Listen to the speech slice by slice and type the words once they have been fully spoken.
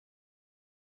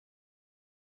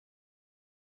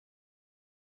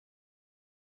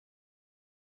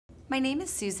My name is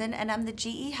Susan, and I'm the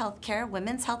GE Healthcare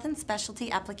Women's Health and Specialty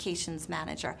Applications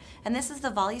Manager. And this is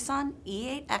the Voluson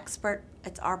E8 Expert.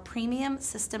 It's our premium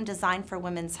system designed for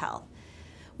women's health.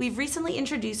 We've recently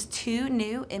introduced two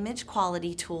new image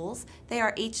quality tools. They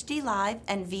are HD Live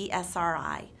and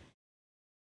VSRI.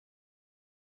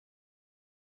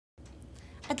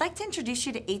 I'd like to introduce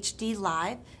you to HD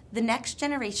Live, the next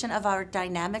generation of our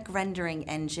dynamic rendering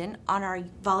engine on our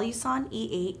Voluson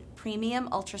E8 premium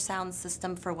ultrasound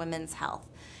system for women's health.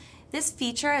 This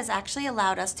feature has actually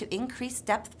allowed us to increase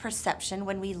depth perception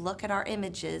when we look at our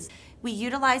images. We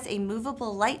utilize a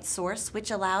movable light source, which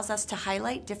allows us to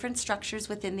highlight different structures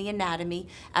within the anatomy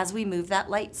as we move that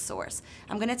light source.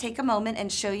 I'm going to take a moment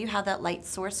and show you how that light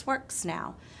source works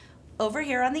now. Over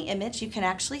here on the image, you can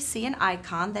actually see an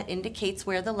icon that indicates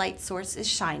where the light source is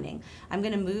shining. I'm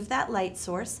going to move that light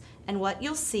source, and what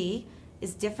you'll see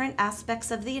is different aspects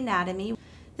of the anatomy.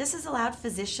 This has allowed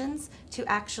physicians to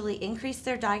actually increase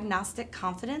their diagnostic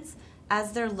confidence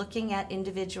as they're looking at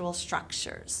individual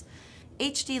structures.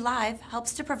 HD Live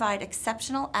helps to provide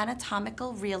exceptional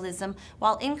anatomical realism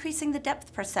while increasing the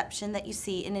depth perception that you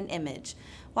see in an image.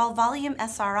 While Volume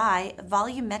SRI, a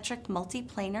volumetric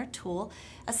multiplanar tool,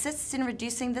 assists in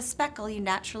reducing the speckle you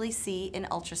naturally see in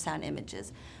ultrasound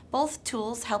images. Both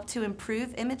tools help to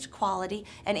improve image quality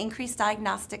and increase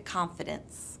diagnostic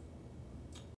confidence.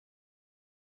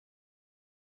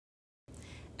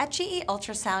 At GE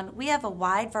Ultrasound, we have a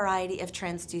wide variety of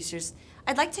transducers.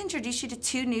 I'd like to introduce you to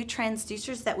two new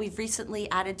transducers that we've recently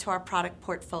added to our product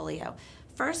portfolio.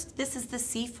 First, this is the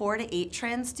C4 to 8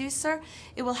 transducer.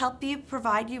 It will help you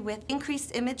provide you with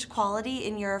increased image quality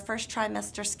in your first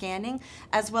trimester scanning,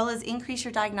 as well as increase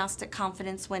your diagnostic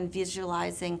confidence when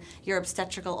visualizing your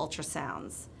obstetrical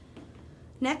ultrasounds.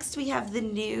 Next, we have the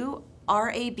new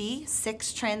RAB6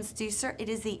 transducer. It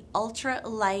is the ultra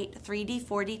light 3D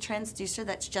 4D transducer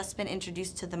that's just been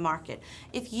introduced to the market.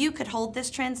 If you could hold this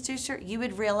transducer, you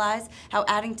would realize how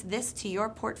adding this to your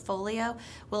portfolio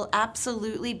will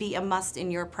absolutely be a must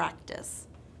in your practice.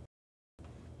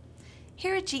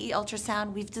 Here at GE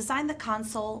Ultrasound, we've designed the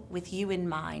console with you in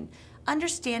mind.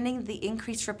 Understanding the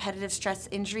increased repetitive stress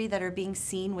injury that are being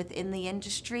seen within the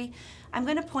industry, I'm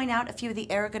going to point out a few of the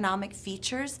ergonomic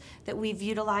features that we've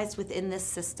utilized within this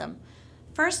system.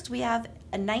 First, we have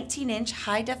a 19-inch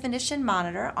high-definition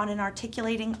monitor on an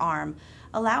articulating arm,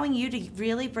 allowing you to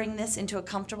really bring this into a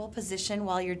comfortable position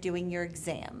while you're doing your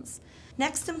exams.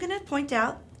 Next, I'm going to point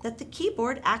out that the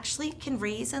keyboard actually can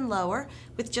raise and lower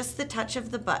with just the touch of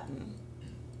the button.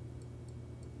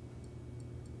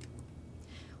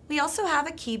 We also have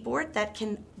a keyboard that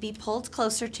can be pulled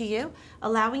closer to you,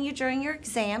 allowing you during your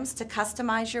exams to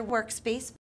customize your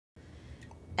workspace.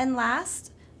 And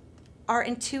last, our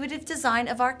intuitive design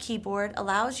of our keyboard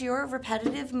allows your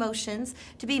repetitive motions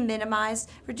to be minimized,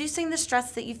 reducing the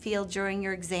stress that you feel during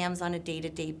your exams on a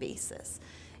day-to-day basis.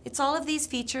 It's all of these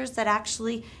features that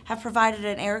actually have provided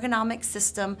an ergonomic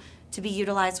system to be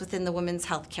utilized within the women's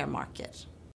healthcare market.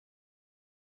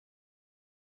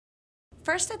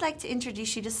 First, I'd like to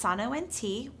introduce you to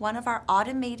SonoNT, one of our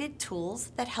automated tools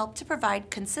that help to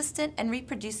provide consistent and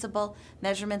reproducible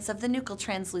measurements of the nuchal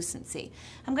translucency.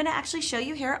 I'm going to actually show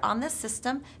you here on this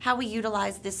system how we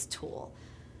utilize this tool.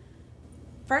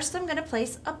 First, I'm going to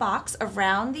place a box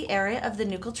around the area of the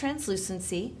nuchal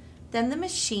translucency. Then the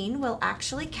machine will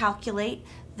actually calculate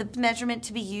the measurement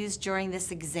to be used during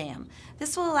this exam.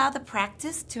 This will allow the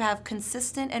practice to have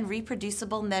consistent and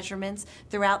reproducible measurements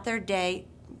throughout their day,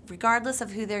 regardless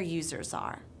of who their users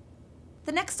are.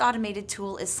 The next automated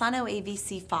tool is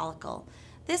SonoAVC Follicle.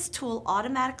 This tool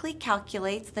automatically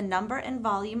calculates the number and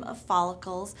volume of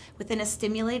follicles within a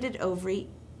stimulated ovary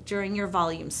during your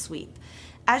volume sweep.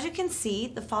 As you can see,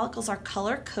 the follicles are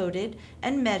color-coded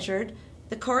and measured.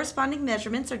 The corresponding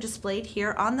measurements are displayed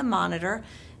here on the monitor.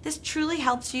 This truly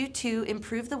helps you to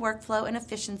improve the workflow and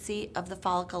efficiency of the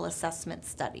follicle assessment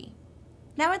study.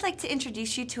 Now I'd like to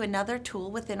introduce you to another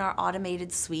tool within our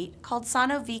automated suite called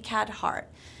SonoVCAD Heart.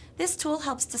 This tool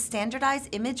helps to standardize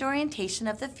image orientation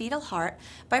of the fetal heart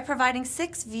by providing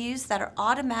 6 views that are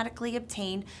automatically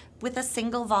obtained with a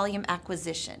single volume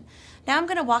acquisition. Now I'm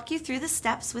going to walk you through the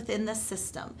steps within the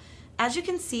system. As you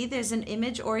can see, there's an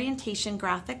image orientation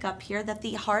graphic up here that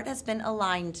the heart has been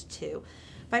aligned to.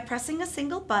 By pressing a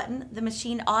single button, the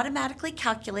machine automatically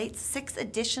calculates 6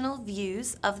 additional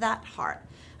views of that heart.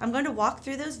 I'm going to walk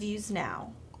through those views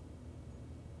now.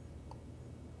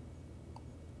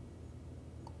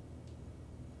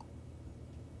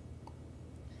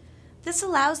 This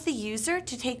allows the user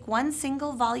to take one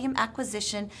single volume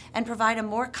acquisition and provide a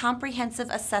more comprehensive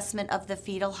assessment of the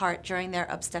fetal heart during their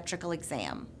obstetrical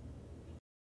exam.